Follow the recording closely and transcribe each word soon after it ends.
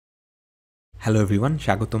Hello everyone,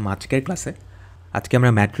 স্বাগতম আজকের ক্লাসে। আজকে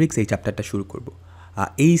আমরা ম্যাট্রিক্স এই চ্যাপ্টারটা শুরু করব।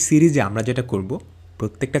 এই সিরিজে আমরা যেটা করব,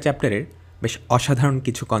 প্রত্যেকটা চ্যাপ্টারের বেশ অসাধারণ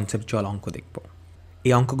কিছু কনসেপচুয়াল অঙ্ক দেখব।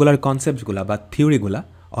 এই অঙ্কগুলোর কনসেপ্টগুলো বা থিওরিগুলো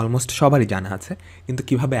অলমোস্ট সবারই জানা আছে, কিন্তু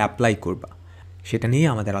কিভাবে অ্যাপ্লাই করবা সেটা নিয়ে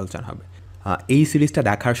আমাদের আলোচনা হবে। এই সিরিজটা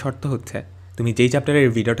দেখার শর্ত হচ্ছে তুমি যেই চ্যাপ্টারের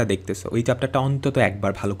ভিডিওটা দেখতেছো ওই চ্যাপ্টারটা অন্তত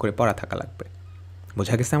একবার ভালো করে পড়া থাকা লাগবে।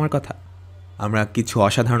 বোঝা গেছে আমার কথা? আমরা কিছু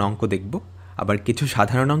অসাধারণ অঙ্ক দেখব, আবার কিছু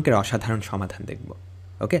সাধারণ অঙ্কের অসাধারণ সমাধান দেখব।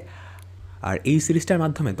 ওকে? আর এই সিরিজটার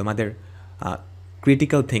মাধ্যমে তোমাদের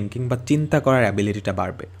ক্রিটিক্যাল থিঙ্কিং বা চিন্তা করার অ্যাবিলিটিটা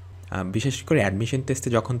বাড়বে। বিশেষ করে অ্যাডমিশন টেস্টে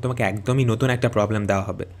যখন তোমাকে একদমই নতুন একটা প্রবলেম দেওয়া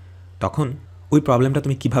হবে, তখন ওই প্রবলেমটা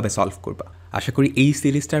তুমি কিভাবে সলভ করবা। আশা করি এই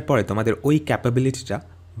সিরিজটার পরে তোমাদের ওই ক্যাপাবিলিটিটা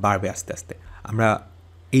বাড়বে আস্তে আস্তে। আমরা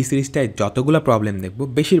এই সিরিজটায় যতগুলো প্রবলেম দেখব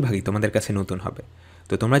বেশিরভাগই তোমাদের কাছে নতুন হবে।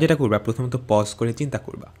 তো তোমরা যেটা করবা, প্রথমত পজ করে চিন্তা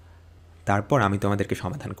করবা, তারপর আমি তোমাদেরকে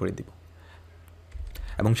সমাধান করে দিব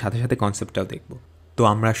এবং সাথে সাথে কনসেপ্টটাও দেখব। তো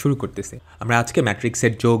আমরা শুরু করতেছি। আমরা আজকে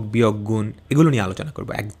ম্যাট্রিক্সের যোগ, বিয়োগ, গুণ এগুলো নিয়ে আলোচনা করব,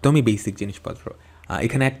 একদমই বেসিক জিনিসপত্র।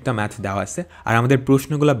 এখানে একটা ম্যাথ দেওয়া আছে, আর আমাদের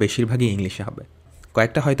প্রশ্নগুলো বেশিরভাগই ইংলিশে হবে,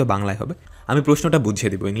 কয়েকটা হয়তো বাংলায় হবে। আমি প্রশ্নটা বুঝিয়ে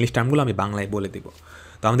দেবো, ইংলিশ টার্মগুলো আমি বাংলায় বলে দেব।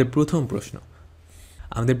 তো আমাদের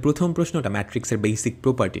প্রথম প্রশ্নটা ম্যাট্রিক্সের বেসিক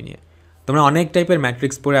প্রপার্টি নিয়ে। তোমরা অনেক টাইপের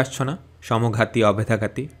ম্যাট্রিক্স পড়ে আসছো না? সমঘাতী,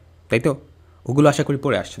 অভেদাঘাতী, তাই তো? ওগুলো আশা করি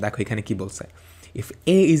পড়ে আসছো। দেখো এখানে কি বলছে, if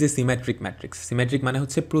A is a symmetric matrix, symmetric মানে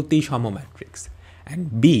হচ্ছে প্রতিসম matrix, and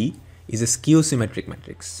B is a skew symmetric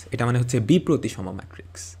matrix, এটা মানে হচ্ছে বি প্রতিসম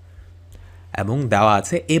ম্যাট্রিক্স, এবং দেওয়া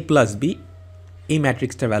আছে এ প্লাস বি, এই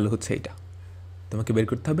ম্যাট্রিক্সটার ভ্যালু হচ্ছে এটা। তোমাকে বের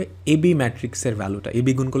করতে হবে এ বি ম্যাট্রিক্সের ভ্যালুটা। এ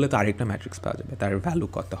বি গুণ করলে তো আরেকটা ম্যাট্রিক্স পাওয়া যাবে, তার ভ্যালু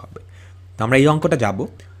কত হবে। তো আমরা এই অঙ্কটা যাব,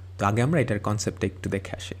 তো আগে আমরা এটার কনসেপ্টটা একটু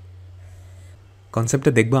দেখে আসি।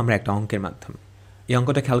 কনসেপ্টটা দেখবো আমরা একটা অঙ্কের মাধ্যমে। এই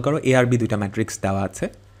অঙ্কটা খেয়াল করো, এ আর বি দুইটা ম্যাট্রিক্স দেওয়া আছে।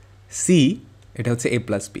 সি, এটা হচ্ছে এ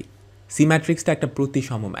প্লাস বি। সি ম্যাট্রিক্সটা একটা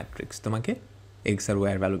প্রতিসম ম্যাট্রিক্স, তোমাকে এক্স আর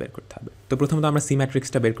ওয়াই এর ভ্যালু বের করতে হবে। তো প্রথমত আমরা সি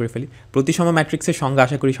ম্যাট্রিক্সটা বের করে ফেলি। প্রতিসম ম্যাট্রিক্সের সংজ্ঞা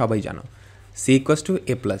আশা করি সবাই জানো, C equals to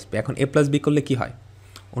A plus B. এখন এ প্লাস বি করলে কী হয়?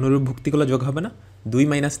 অনুরূপ ভুক্তিগুলো যোগ হবে না? 2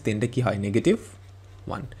 মাইনাস 3টা কী হয়?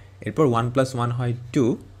 -1। এরপর 1 প্লাস 1 হয় 2,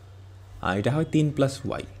 আর এটা হয় 3 প্লাস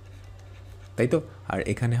ওয়াই, তাই তো? আর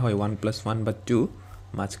এখানে হয় 1 প্লাস 1 বা 2,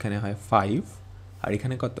 মাঝখানে হয় 5, আর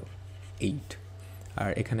এখানে কত? 8, আর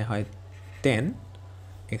এখানে হয় 10,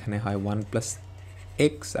 এখানে হয় 1 প্লাস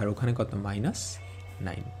এক্স, আর ওখানে কত?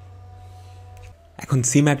 -9। এখন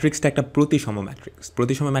সি ম্যাট্রিক্সটা একটা প্রতিসম ম্যাট্রিক্স।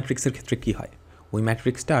 প্রতিসম ম্যাট্রিক্সের ক্ষেত্রে কী হয়? ওই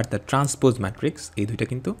ম্যাট্রিক্সটা আর তার ট্রান্সপোজ ম্যাট্রিক্স, এই দুইটা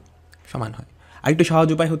কিন্তু সমান হয়। আরেকটু সহজ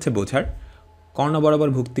উপায় হচ্ছে বোঝার, কর্ণ বরাবর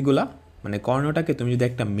ভুক্তিগুলা, মানে কর্ণটাকে তুমি যদি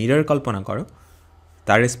একটা মিরর কল্পনা করো,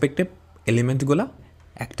 তার রেসপেক্টিভ এলিমেন্টগুলো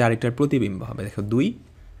একটা আরেকটার প্রতিবিম্ব হবে। দেখো 2,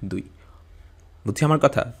 2, বুঝছি আমার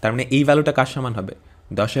কথা? তার মানে এই ভ্যালুটা কার সমান হবে?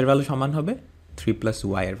 10-এর ভ্যালু সমান হবে 3 প্লাস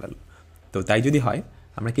ওয়াইয়ের ভ্যালু। তো তাই যদি হয়,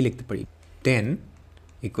 আমরা কি লিখতে পারি? 10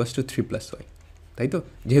 ইকুয়ালস টু 3 প্লাস ওয়াই, তাই তো?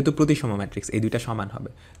 যেহেতু প্রতিসম ম্যাট্রিক্স, এই দুইটা সমান হবে।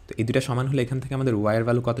 তো এই দুইটা সমান হলে এখান থেকে আমাদের ওয়াইয়ের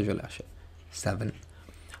ভ্যালু কত চলে আসে? 7।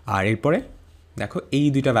 আর এরপরে দেখো এই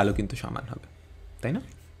দুইটা ভ্যালু কিন্তু সমান হবে, তাই না?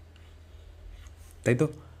 তাই তো?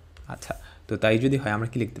 আচ্ছা, তো তাই যদি হয় আমরা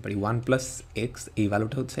কি লিখতে পারি? 1 প্লাস এক্স, এই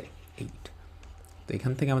ভ্যালুটা হচ্ছে 8। তো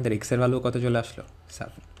এখান থেকে আমাদের এক্সের ভ্যালু কত চলে আসলো?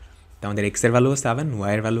 7। তো আমাদের এক্সের ভ্যালুও 7,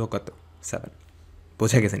 ওয়াইয়ের ভ্যালুও কত? 7।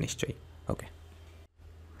 বোঝা গেছে নিশ্চয়ই? ওকে।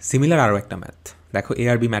 সিমিলার আরও একটা ম্যাথ দেখো, এ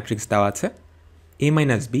আর বি ম্যাট্রিক্স দেওয়া আছে। এ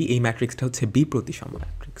মাইনাস বি, এই ম্যাট্রিক্সটা হচ্ছে বি প্রতিসম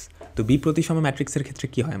ম্যাট্রিক্স। তো বি প্রতিসম ম্যাট্রিক্সের ক্ষেত্রে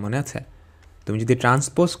কী হয় মনে আছে? তুমি যদি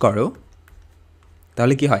ট্রান্সপোজ করো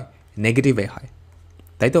তাহলে কি হয়? নেগেটিভ এ হয়,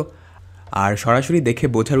 তাই তো? আর সরাসরি দেখে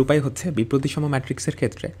বোঝার উপায় হচ্ছে বিপ্রতিসম ম্যাট্রিক্সের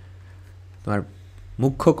ক্ষেত্রে তোমার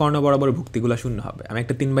মুখ্য কর্ণ বরাবর ভুক্তিগুলো শূন্য হবে। আমি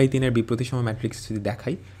একটা 3/3-এর বিপ্রতিসম ম্যাট্রিক্স যদি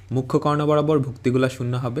দেখাই, মুখ্য কর্ণ বরাবর ভুক্তিগুলো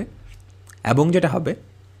শূন্য হবে, এবং যেটা হবে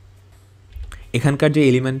এখানকার যে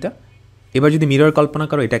এলিমেন্টটা, এবার যদি মিরর কল্পনা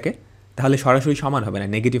করো এটাকে, তাহলে সরাসরি সমান হবে না,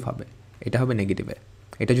 নেগেটিভ হবে। এটা হবে নেগেটিভে।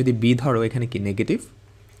 এটা যদি বি ধরো, এখানে কি নেগেটিভ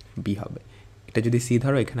বি হবে। এটা যদি সি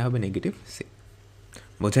ধরো, এখানে হবে নেগেটিভ সি।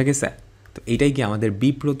 বোঝা গেছে? তো এইটাই কি আমাদের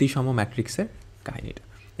বিপ্রতিসম ম্যাট্রিক্সের কাহিনীটা।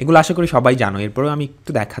 এগুলো আশা করি সবাই জানো, এরপরেও আমি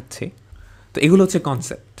একটু দেখাচ্ছি। তো এগুলো হচ্ছে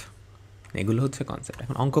কনসেপ্ট,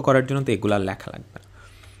 এখন অঙ্ক করার জন্য তো এগুলো আর লেখা লাগবে না।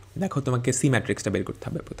 দেখো তোমাকে সি ম্যাট্রিক্সটা বের করতে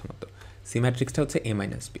হবে প্রথমত। সি ম্যাট্রিক্সটা হচ্ছে এ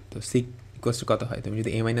মাইনাস বি। তো সি ইকুয়ালস টু কত হয়? তুমি যদি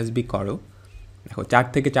এ মাইনাস বি করো, দেখো 4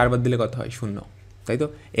 থেকে 4 বাদ দিলে কত হয়? 0, তাই তো?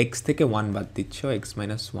 এক্স থেকে 1 বাদ দিচ্ছ, এক্স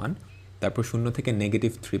মাইনাস 1, তারপর 0 থেকে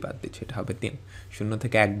 -3 বাদ দিচ্ছ, এটা হবে 3। 0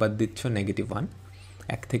 থেকে 1 বাদ দিচ্ছ, -1,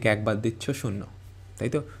 1 থেকে 1 বাদ দিচ্ছ 0, তাই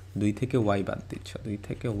তো? 2 থেকে ওয়াই বাদ দিচ্ছ, 2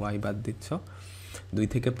 থেকে ওয়াই বাদ দিচ্ছ, 2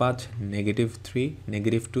 থেকে 5 -3,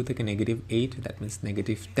 -2 থেকে -8, দ্যাট মিনস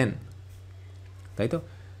 -10, তাই তো?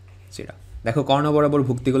 যেটা দেখো কর্ণ বরাবর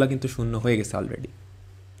ভুক্তিগুলো কিন্তু শূন্য হয়ে গেছে অলরেডি,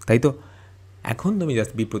 তাই তো? এখন তুমি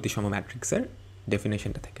জাস্ট বি প্রতিসম ম্যাট্রিক্সের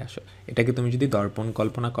ডেফিনেশনটা থেকে আসো। এটাকে তুমি যদি দর্পণ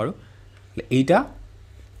কল্পনা করো, তাহলে এইটা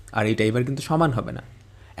আর এইটা এবার কিন্তু সমান হবে না,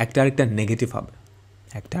 একটা আরেকটা নেগেটিভ হবে,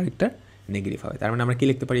 একটা আরেকটা নেগেটিভ হবে। তার মানে আমরা কী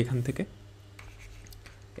লিখতে পারি এখান থেকে,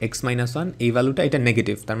 x-1 এই ভ্যালুটা এটা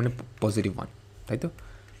নেগেটিভ, তার মানে +1, তাই তো?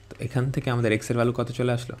 তো এখান থেকে আমাদের এক্সের ভ্যালু কত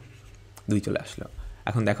চলে আসলো, 2 চলে আসলো।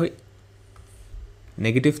 এখন দেখো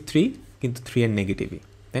 -3 কিন্তু 3 এর নেগেটিভই,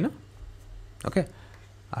 তাই না? ওকে,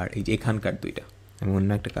 আর এই যে এখানকার দুইটা আমি অন্য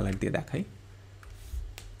একটা কালার দিয়ে দেখাই,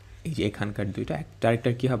 এই যে এখানকার দুইটা একটা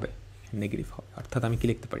আরেকটার কী হবে, নেগেটিভ হবে। অর্থাৎ আমি কি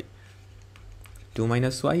লিখতে পারি, 2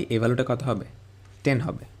 - y এই ভ্যালুটা কত হবে, 10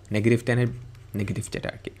 হবে, -10 এর নেগেটিভ যেটা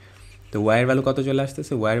আর কি। তো ওয়াইয়ের ভ্যালু কত চলে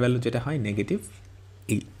আসতেছে, ওয়াইয়ের ভ্যালু যেটা হয়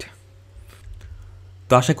 -8।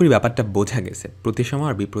 তো আশা করি ব্যাপারটা বোঝা গেছে প্রতিসম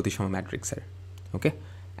আর বিপ্রতিসম ম্যাট্রিক্সের। ওকে,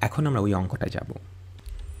 এখন আমরা ওই অঙ্কটায় যাব।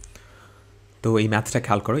 তো এই ম্যাথটা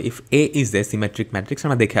খেয়াল করো, if A is a symmetric matrix,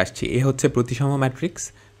 আমরা দেখে আসছি এ হচ্ছে প্রতিসম ম্যাট্রিক্স,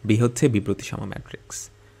 বি হচ্ছে বিপ্রতিসম ম্যাট্রিক্স,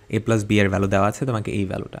 a + b এর ভ্যালু দেওয়া আছে তোমাকে এই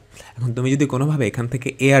ভ্যালুটা। এখন তুমি যদি কোনোভাবে এখান থেকে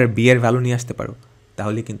a আর b এর ভ্যালু নিয়ে আসতে পারো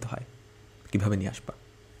তাহলে কিন্তু হয়। কীভাবে নিয়ে আসবা,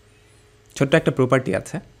 ছোট্ট একটা প্রপার্টি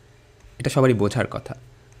আছে, এটা সবারই বোঝার কথা।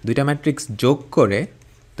 দুইটা ম্যাট্রিক্স যোগ করে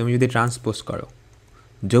তুমি যদি ট্রান্সপোজ করো,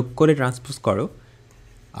 যোগ করে ট্রান্সপোজ করো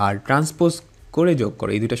আর ট্রান্সপোজ করে যোগ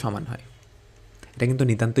করো, এই দুটো সমান হয়। এটা কিন্তু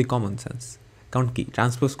নিতান্তই কমন সেন্স। কারণ কি,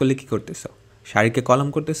 ট্রান্সপোজ করলে কী করতেছো, সারিকে কলাম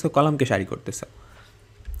করতেছো, কলামকে সারি করতেছো।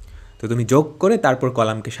 তো তুমি যোগ করে তারপর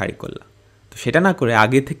কলামকে সারি করলা, তো সেটা না করে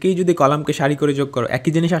আগে থেকেই যদি কলামকে সারি করে যোগ করো,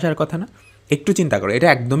 একই জিনিস আসার কথা না? একটু চিন্তা করো, এটা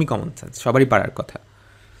একদমই কমন সেন্স, সবারই পারার কথা।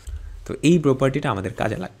 তো এই প্রপার্টিটা আমাদের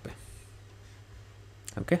কাজে লাগবে।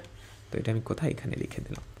 ওকে, তো এটা আমি কোথায়, এখানে লিখে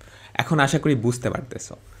দিলাম। এখন আশা করি বুঝতে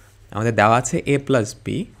পারতেছো, আমাদের দেওয়া আছে a + b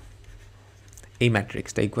এই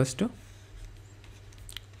ম্যাট্রিক্সটা ইকুয়ালস টু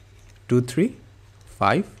 2 3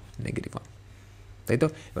 5 -1, তাই তো?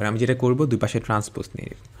 এবার আমি যেটা করবো, দুই পাশে ট্রান্সপোজ নিয়ে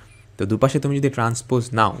নেব। তো দুপাশে তুমি যদি ট্রান্সপোজ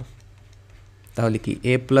নাও তাহলে কি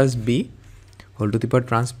a + b whole to the power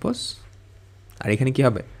transpose, আর এখানে কি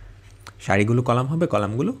হবে, সারিগুলো কলাম হবে,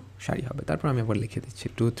 কলামগুলো সারি হবে। তারপর আমি আবার লিখে দিচ্ছি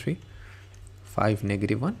 2 3 5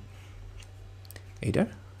 -1 এইটার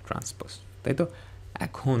ট্রান্সপোজ, তাই তো?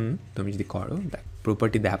 এখন তুমি যদি করো, দেখ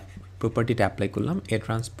প্রপার্টিটা অ্যাপ্লাই করলাম, a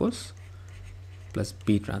ট্রান্সপোজ + b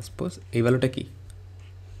ট্রান্সপোজ, এই ভ্যালুটা কি,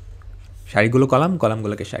 সারিগুলো কলাম,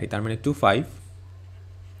 কলামগুলোকে সারি, তার মানে 2 5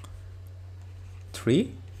 3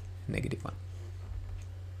 -1,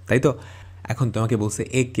 তাই তো? এখন তোমাকে বলছে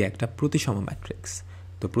এ কি একটা প্রতিসম ম্যাট্রিক্স।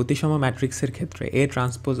 তো প্রতিসম ম্যাট্রিক্সের ক্ষেত্রে এ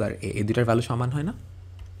ট্রান্সপোজ আর এই দুটার ভ্যালু সমান হয় না,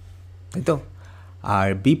 তাই তো? আর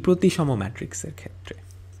বিপ্রতিসম ম্যাট্রিক্সের ক্ষেত্রে,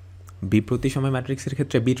 বিপ্রতিসম ম্যাট্রিক্সের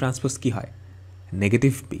ক্ষেত্রে বি ট্রান্সপোজ কি হয়,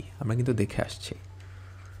 -b। আমরা কিন্তু দেখে আসছি,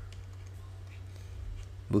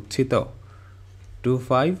 বুঝছি তো? 2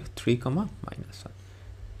 5 3, -1।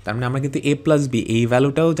 তার মানে আমরা কিন্তু a + b এই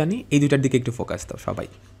ভ্যালুটাও জানি, এই দুটার দিকে একটু ফোকাস দাও সবাই।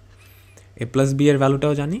 a + b এর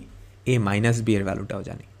ভ্যালুটাও জানি, a - b এর ভ্যালুটাও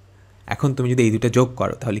জানি। এখন তুমি যদি এই দুটো যোগ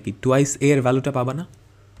করো তাহলে কি 2 a এর ভ্যালুটা পাবা না?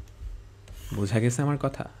 বোঝা গেছে আমার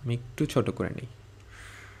কথা? আমি একটু ছোট করে নিই।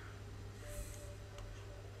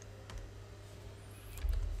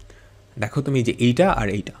 দেখো তুমি যে এইটা আর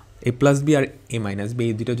এইটা, a + b R a - b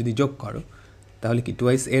এই দুটো যদি যোগ করো তাহলে কি 2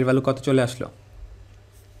 a এর ভ্যালু কত চলে আসলো?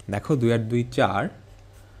 দেখো 2 আর 2 4,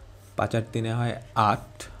 5 আর 3 হয়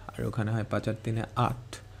 8, আর ওখানে হয় 5 আর 3 8,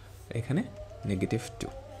 এখানে -2।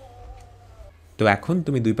 তো এখন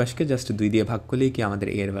তুমি দুই পাশকে জাস্ট 2 দিয়ে ভাগ করলেই কি আমাদের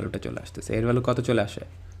a এর ভ্যালুটা চলে আসতেছে। এর ভ্যালু কত চলে আসে?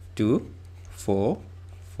 2 4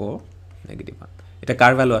 4 -1। এটা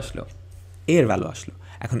কার ভ্যালু আসলো? a এর ভ্যালু আসলো।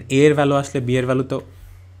 এখন a এর ভ্যালু আসলে b এর ভ্যালু তো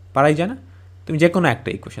পারাই যায় না? তুমি যে কোনো একটা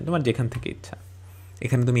ইকুয়েশন তোমার যেখান থেকে ইচ্ছা,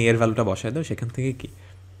 এখানে তুমি a এর ভ্যালুটা বসায় দাও, সেখান থেকে কি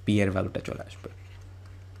b এর ভ্যালুটা চলে আসবে।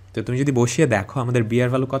 তো তুমি যদি বসিয়ে দেখো আমাদের b এর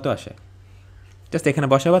ভ্যালু কত আসে, জাস্ট এখানে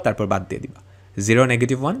বসাবা, তারপর বাদ দিয়ে দিবা। 0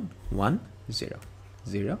 -1 1 0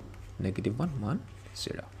 0 -1 1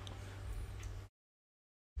 0।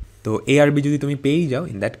 তো a আর b যদি তুমি পেয়েই যাও,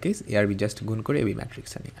 in that case a R b just গুণ করে এই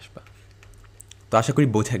ম্যাট্রিক্সটা নিয়ে আসবা। তো আশা করি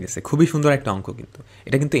বোঝা গেছে, খুবই সুন্দর একটা অঙ্ক কিন্তু।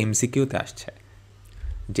 এটা কিন্তু এমসিকিউতে আসছে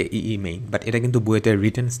যে মেইন, বাট এটা কিন্তু বুয়েটের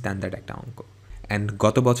রিটেন স্ট্যান্ডার্ড একটা অঙ্ক। অ্যান্ড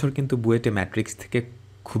গত বছর কিন্তু বুয়েটে ম্যাট্রিক্স থেকে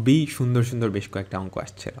খুবই সুন্দর সুন্দর বেশ কয়েকটা অঙ্ক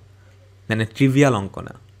আসছিল, মানে ট্রিভিয়াল অঙ্ক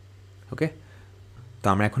না। ওকে, তো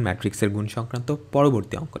আমরা এখন ম্যাট্রিক্সের গুণ সংক্রান্ত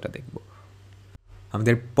পরবর্তী অঙ্কটা দেখব।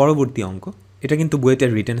 আমাদের পরবর্তী অঙ্ক, এটা কিন্তু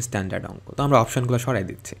বুয়েটের রিটেন স্ট্যান্ডার্ড অঙ্ক, তো আমরা অপশানগুলো সরাই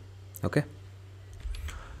দিচ্ছি। ওকে,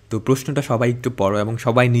 তো প্রশ্নটা সবাই একটু পড়ো এবং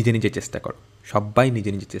সবাই নিজে নিজে চেষ্টা করো, সবাই নিজে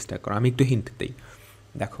নিজে চেষ্টা করো। আমি একটু হিন্ট দিই।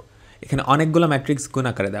 দেখো এখানে অনেকগুলো ম্যাট্রিক্স গুণ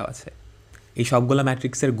আকারে দেওয়া আছে, এই সবগুলো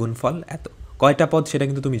ম্যাট্রিক্সের গুণফল এত। কয়টা পদ সেটা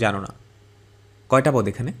কিন্তু তুমি জানো না। কয়টা পদ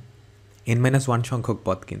এখানে? n - 1 সংখ্যক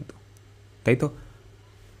পদ কিন্তু, তাই তো?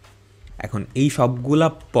 এখন এই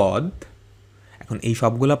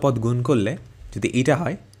সবগুলা পদ গুণ করলে যদি এইটা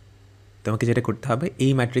হয়, তোমাকে যেটা করতে হবে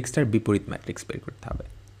এই ম্যাট্রিক্সটার বিপরীত ম্যাট্রিক্স বের করতে হবে।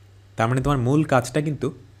 তার মানে তোমার মূল কাজটা কিন্তু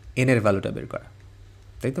এনের ভ্যালুটা বের করা,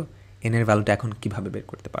 তাই তো? এনের ভ্যালুটা এখন কিভাবে বের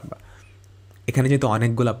করতে পারবা? এখানে যেহেতু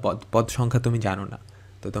অনেকগুলা পদ সংখ্যা তুমি জানো না,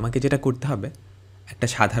 তো তোমাকে যেটা করতে হবে একটা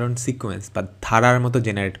সাধারণ সিকোয়েন্স বা ধারার মতো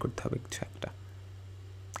জেনারেট করতে হবে কিছু একটা।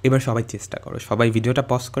 এবার সবাই চেষ্টা করো, সবাই ভিডিওটা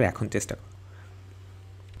পজ করে এখন চেষ্টা করো।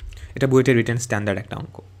 এটা বুয়েটের রিটেন স্ট্যান্ডার্ড একটা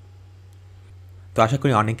অঙ্ক, তো আশা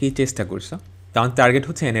করি অনেকেই চেষ্টা করছো। তো আমার টার্গেট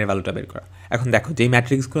হচ্ছে এনের ভ্যালুটা বের করা। এখন দেখো যেই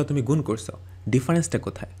ম্যাট্রিক্সগুলো তুমি গুণ করছো, ডিফারেন্সটা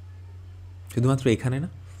কোথায়? শুধুমাত্র এখানে না,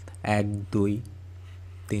 1 2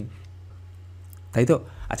 3, তাই তো?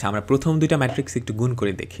 আচ্ছা, আমরা প্রথম দুইটা ম্যাট্রিক্স একটু গুণ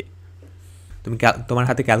করে দেখি। তোমার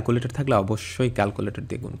হাতে ক্যালকুলেটর থাকলে অবশ্যই ক্যালকুলেটর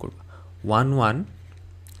দিয়ে গুণ করবা। 1 1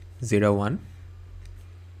 0 1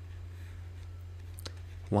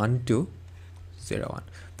 1 2 0 1।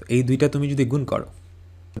 তো এই দুইটা তুমি যদি গুণ করো,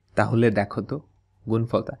 তাহলে দেখো তো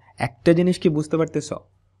গুণফলটা। একটা জিনিস কি বুঝতে পারতেছ?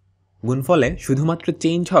 গুণফলে শুধুমাত্র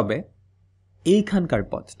চেঞ্জ হবে এইখানকার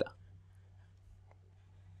পদটা,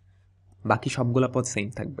 বাকি সবগুলা পদ সেম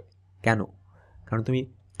থাকবে। কেন? কারণ তুমি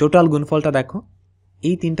টোটাল গুণফলটা দেখো,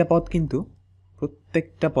 এই তিনটা পদ কিন্তু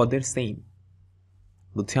প্রত্যেকটা পদের সেম।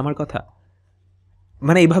 বুঝছি আমার কথা?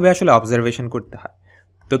 মানে এইভাবে আসলে অবজারভেশন করতে হয়।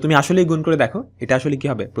 তো তুমি আসলেই গুণ করে দেখো, এটা আসলে কি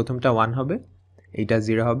হবে? প্রথমটা 1 হবে, এইটা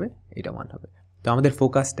 0 হবে, এটা 1 হবে। তো আমাদের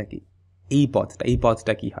ফোকাসটা কি? এই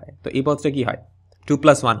পদটা কি হয়? তো এই পদটা কি হয়? 2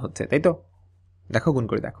 + 1 হচ্ছে, তাই তো? দেখো, গুণ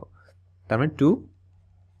করে দেখো। তার মানে 2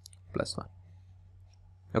 + 1।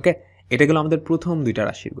 ওকে, এটা গেল আমাদের প্রথম দুইটা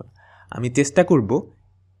রাশির গুণ। আমি চেষ্টা করব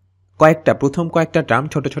প্রথম কয়েকটা টার্ম,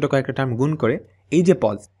 ছোট ছোট কয়েকটা টার্ম গুণ করে এই যে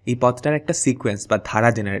পদ, এই পদটার একটা সিকোয়েন্স বা ধারা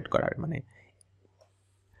জেনারেট করার,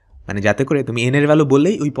 মানে যাতে করে তুমি এনের ভ্যালু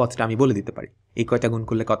বললেই ওই পদটা আমি বলে দিতে পারি এই কয়টা গুণ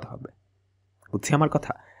করলে কত হবে। বুঝছি আমার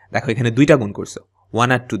কথা? দেখো, এখানে দুইটা গুণ করছো 1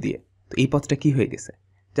 আর 2 দিয়ে, তো এই পদটা কি হয়ে গেছে?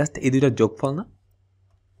 জাস্ট এই দুইটার যোগফল না?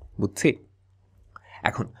 বুঝছি?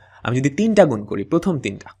 এখন আমি যদি তিনটা গুণ করি, প্রথম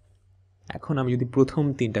তিনটা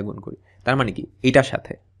গুণ করি, তার মানে কি? এটার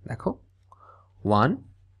সাথে দেখো 1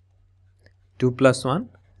 2 + 1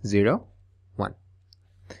 0 1,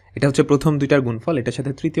 এটা হচ্ছে প্রথম দুইটার গুণফল। এটার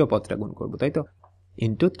সাথে তৃতীয় পদটা গুণ করবো, তাই তো?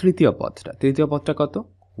 ইন্টু তৃতীয় পদটা কত?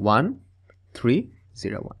 1 3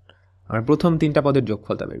 0 1। আমরা প্রথম তিনটা পদের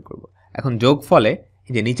যোগফলটা বের করব। এখন যোগফলে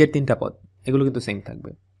এই যে নিচের তিনটা পদ, এগুলো কিন্তু সেম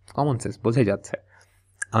থাকবে। কমন সেন্স, বোঝাই যাচ্ছে।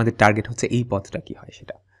 আমাদের টার্গেট হচ্ছে এই পদটা কি হয়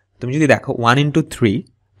সেটা। তুমি যদি দেখো 1 × 3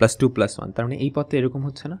 + 2 + 1, তার মানে এই পদটা এরকম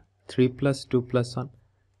হচ্ছে না? 3 + 2 + 1।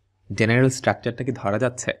 জেনারেল স্ট্রাকচারটা কি ধরা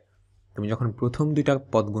যাচ্ছে? তুমি যখন প্রথম দুইটা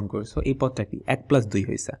পদ গুণ করছো, এই পদটা কি 1 + 2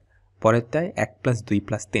 হয়েছে, পরেরটায় 1 + 2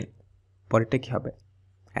 + 3, পরেরটা কি হবে?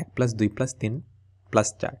 1 + 2 + 3 +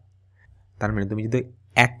 4। তার মানে তুমি যদি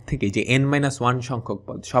 1 থেকে যে n-1 সংখ্যক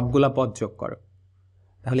পদ, সবগুলা পদ যোগ করো,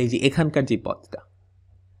 তাহলে এই যে এখানকার যে পদটা,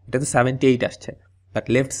 এটা তো 78 আসছে, বাট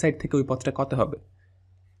লেফট সাইড থেকে ওই পদটা কত হবে?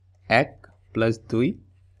 1 + 2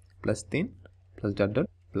 + 3 +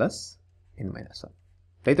 n-1,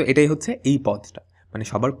 তাই তো? এটাই হচ্ছে এই পদটা, মানে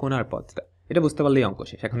সবার কোণার পদটা। এটা বুঝতে পারলেই অঙ্ক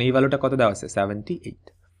শেষ। এখন এই ভ্যালুটা কত দেওয়া আছে? 78।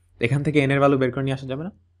 এখান থেকে এনের ভ্যালু বের করে নিয়ে আসা যাবে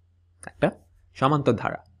না? একটা সমান্তর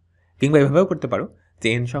ধারা। কিংবা এভাবেও করতে পারো যে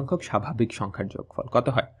n সংখ্যক স্বাভাবিক সংখ্যার যোগফল কত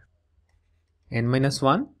হয়? n-1 ×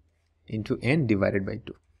 n /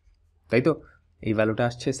 2, তাই তো? এই ভ্যালুটা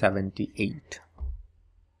আসছে 78।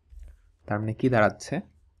 তার মানে কি দাঁড়াচ্ছে?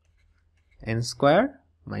 n²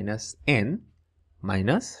 - n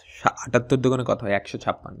 - 78 দুগুণে কত হয়?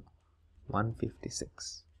 156, 156।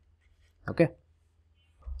 ওকে,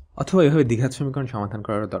 অথবা এভাবে দ্বিঘাত সমীকরণ সমাধান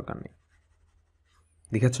করারও দরকার নেই।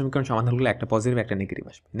 দ্বিঘাত সমীকরণ সমাধান করলে একটা পজিটিভ একটা নেগেটিভ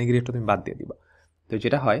আসবে, নেগেটিভটা তুমি বাদ দিয়ে দিবা। তো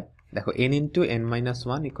যেটা হয় দেখো, n × n-1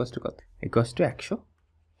 = কত? =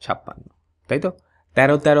 156, তাই তো?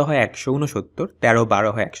 13 13 হয় 169, 13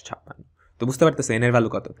 12 হয় 156। তো বুঝতে পারতেছে n এর ভ্যালু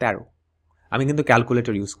কত? 13। আমি কিন্তু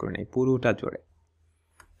ক্যালকুলেটর ইউজ করি নাই, পুরোটা জোরে।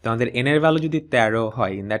 তো আমাদের n এর ভ্যালু যদি 13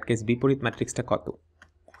 হয়, ইন দ্যাট কেস বিপরীত ম্যাট্রিক্সটা কত?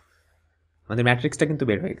 আমাদের ম্যাট্রিক্সটা কিন্তু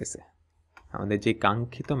বের হয়ে গেছে। আমাদের যে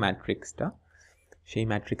কাঙ্ক্ষিত ম্যাট্রিক্সটা, সেই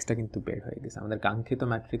ম্যাট্রিক্সটা কিন্তু বের হয়ে গেছে। আমাদের কাঙ্ক্ষিত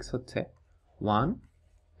ম্যাট্রিক্স হচ্ছে 1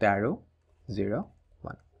 13 0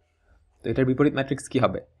 1। তো এটার বিপরীত ম্যাট্রিক্স কি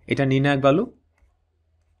হবে? এটা নির্ণায়ক ভ্যালু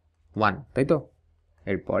 1, তাই তো?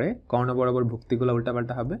 এরপরে কর্ণ বরাবর ভুক্তিগুলো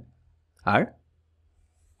উল্টাপাল্টা হবে, আর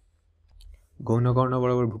গৌণ কর্ণ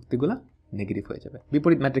বরাবর ভুক্তিগুলো নেগেটিভ হয়ে যাবে।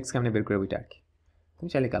 বিপরীত ম্যাট্রিক্সকে আমরা বের করে ওইটা আর কি। তুমি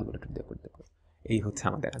চাইলে ক্যালকুলেটর দিয়ে করতে পারো। এই হচ্ছে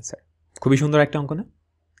আমাদের অ্যান্সার। খুবই সুন্দর একটা অঙ্ক না?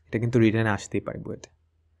 এটা কিন্তু রিটেনে আসতেই পারে বইতে।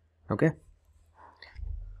 ওকে,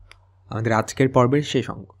 আমাদের আজকের পর্বের শেষ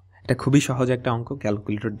অঙ্ক। এটা খুবই সহজ একটা অঙ্ক,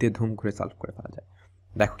 ক্যালকুলেটর দিয়ে ধুম করে সলভ করে ফেলা যায়।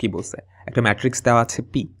 দেখো কি বলছে। একটা ম্যাট্রিক্স দেওয়া আছে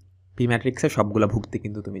পি ম্যাট্রিক্সের সবগুলো ভুক্তি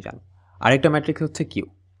কিন্তু তুমি জানো। আরেকটা ম্যাট্রিক্স হচ্ছে Q,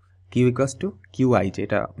 Q equals to QI,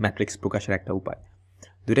 যেটা ম্যাট্রিক্স প্রকাশের একটা উপায়।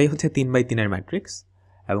 দুটাই হচ্ছে 3x3 ম্যাট্রিক্স,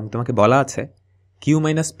 এবং তোমাকে বলা আছে কিউ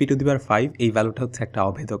মাইনাস p⁵ এই ভ্যালুটা হচ্ছে একটা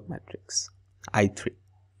অভেদক ম্যাট্রিক্স I3।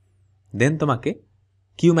 দেন তোমাকে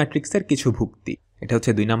কিউ ম্যাট্রিক্সের কিছু ভুক্তি, এটা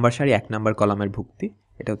হচ্ছে 2 নম্বর সারি 1 নম্বর কলামের ভুক্তি,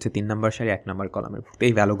 এটা হচ্ছে 3 নম্বর সারি 1 নম্বর কলামের ভুক্তি,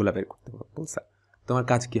 এই ভ্যালুগুলো বের করতে বলছে। তোমার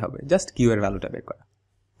কাজ কি হবে? জাস্ট কিউ এর ভ্যালুটা বের করা,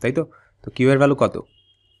 তাই তো? তো কিউ এর ভ্যালু কত?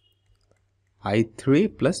 I3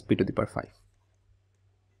 প্লাস p⁵,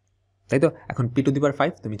 তাই তো? এখন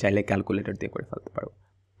p⁵ তুমি চাইলে ক্যালকুলেটর দিয়ে করে ফেলতে পারো,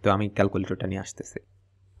 তো আমি ক্যালকুলেটরটা নিয়ে আসতেছি।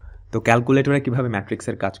 তো ক্যালকুলেটরে কীভাবে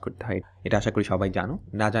ম্যাট্রিক্সের কাজ করতে হয় এটা আশা করি সবাই জানো,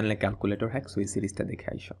 না জানলে ক্যালকুলেটর হ্যাক সুই সিরিজটা দেখে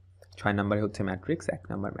আইসো। 6 নম্বরে হচ্ছে ম্যাট্রিক্স, 1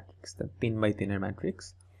 নম্বর ম্যাট্রিক্স, 3x3 ম্যাট্রিক্স।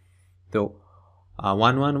 তো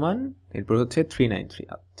 1 1 1, এরপর হচ্ছে 3 9 3।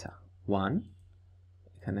 আচ্ছা 1,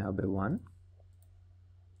 এখানে হবে 1,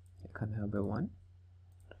 এখানে হবে 1,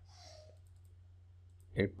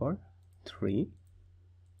 এরপর 3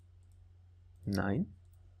 9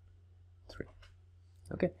 3।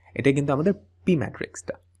 ওকে, এটাই কিন্তু আমাদের পি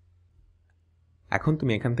ম্যাট্রিক্সটা। এখন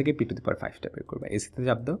তুমি এখান থেকে p⁵টা বের করবে, এসিতে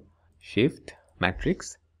চাপ দাও, শিফট ম্যাট্রিক্স,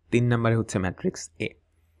 3 নম্বরে হচ্ছে ম্যাট্রিক্স এ।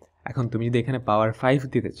 এখন তুমি যদি এখানে পাওয়ার 5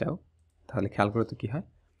 দিতে চাও তাহলে খেয়াল করো তো কী হয়,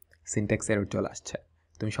 সিনট্যাক্স এরর চলে আসছে।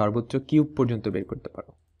 তুমি সর্বোচ্চ কিউব পর্যন্ত বের করতে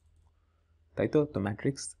পারো, তাই তো? তো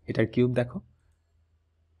ম্যাট্রিক্স এটার কিউব দেখো,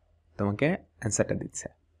 তোমাকে অ্যান্সারটা দিচ্ছে।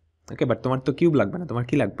 ওকে, বাট তোমার তো কিউব লাগবে না, তোমার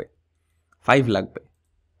কি লাগবে? 5 লাগবে।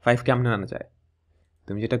 5 কেমনে আনা যায়?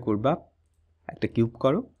 তুমি যেটা করবা, একটা কিউব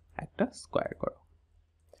করো, একটা স্কোয়ার করো,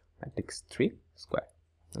 ম্যাট্রিক্স 3 স্কোয়ার।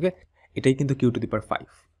 ওকে, এটাই কিন্তু q⁵,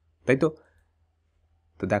 তাই তো?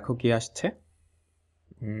 তো দেখো কি আসছে,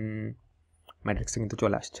 ম্যাট্রিক্সটা কিন্তু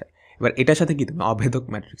চলে আসছে। এবার এটার সাথে কি তুমি অভেদক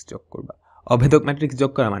ম্যাট্রিক্স যোগ করবা। অভেদক ম্যাট্রিক্স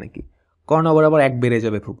যোগ করা মানে কি? কর্ণ বরাবর 1 বেড়ে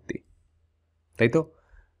যাবে ভুক্তি, তাই তো?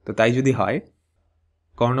 তো তাই যদি হয়,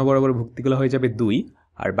 কর্ণ বরাবর ভুক্তিগুলো হয়ে যাবে 2,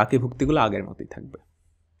 আর বাকি ভুক্তিগুলো আগের মতোই থাকবে।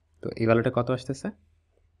 তো এই ভ্যালুটা কত আসতেছে?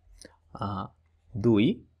 2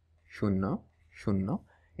 0 0,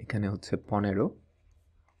 এখানে হচ্ছে 15,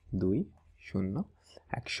 2 0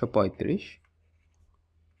 135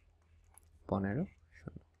 15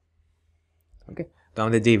 0। ওকে, তো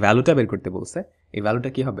আমাদের যেই ভ্যালুটা বের করতে বলছে, এই ভ্যালুটা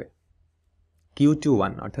কি হবে?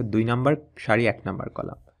 Q21, অর্থাৎ 2 নম্বর সারি 1 নম্বর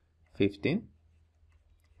কলাম, 15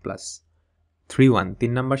 প্লাস 31,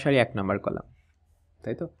 3 নম্বর সারি 1 নম্বর কলাম,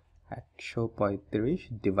 তাই তো? 135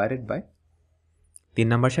 ডিভাইডেড বাই 3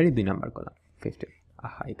 নম্বর সারি 2 নম্বর কলাম, 15।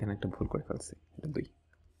 আহা, এখানে একটা ভুল করে ফেলছি, এটা 2,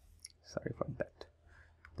 সরি ফর দ্যাট।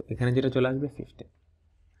 তো এখানে যেটা চলে আসবে 15।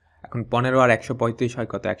 এখন 15 আর 135 হয়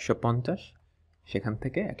কত? 150। সেখান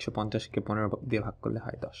থেকে 150কে 15 দিয়ে ভাগ করলে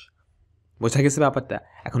হয় 10। বোঝা গেছে ব্যাপারটা?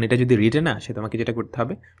 এখন এটা যদি রিটেন আসে, তোমাকে যেটা করতে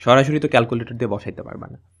হবে, সরাসরি তো ক্যালকুলেটর দিয়ে বসাইতে পারবা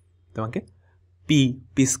না, তোমাকে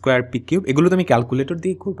পি স্কোয়ার পি কিউব এগুলো তুমি ক্যালকুলেটর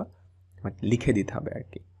দিয়ে করবা, বাট লিখে দিতে হবে আর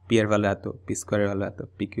কি। পি এর ভ্যালু এত, পি স্কোয়ারের ভ্যালু এত,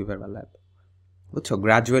 পি কিউবের ভ্যালু এত, বুঝছো?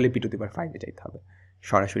 গ্রাজুয়ালি p⁵ যাইতে হবে,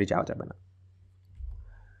 সরাসরি যাওয়া যাবে না।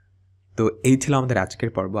 তো এই ছিল আমাদের আজকের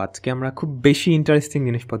পর্ব। আজকে আমরা খুব বেশি ইন্টারেস্টিং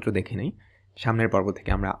জিনিসপত্র দেখি নাই, সামনের পর্ব থেকে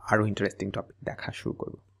আমরা আরও ইন্টারেস্টিং টপিক দেখা শুরু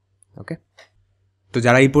করব। ওকে, তো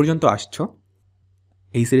যারা এই পর্যন্ত আসছো,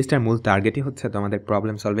 এই সিরিজটার মূল টার্গেটই হচ্ছে তোমাদের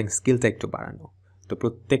প্রবলেম সলভিং স্কিলটা একটু বাড়ানো। তো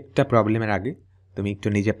প্রত্যেকটা প্রবলেমের আগে তুমি একটু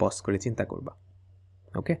নিজে পজ করে চিন্তা করবা।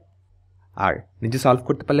 ওকে, আর নিজে সলভ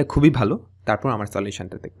করতে পারলে খুবই ভালো, তারপর আমার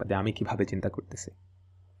সলিউশনটা দেখবা যে আমি কীভাবে চিন্তা করতেছি।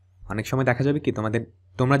 অনেক সময় দেখা যাবে কি,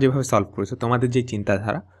 তোমরা যেভাবে সলভ করেছো, তোমাদের যে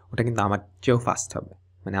চিন্তাধারা ওটা কিন্তু আমার চেয়েও ফাস্ট হবে,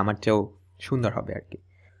 মানে আমার চেয়েও সুন্দর হবে আর কি।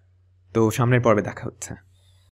 তো সামনের পর্বে দেখা হচ্ছে।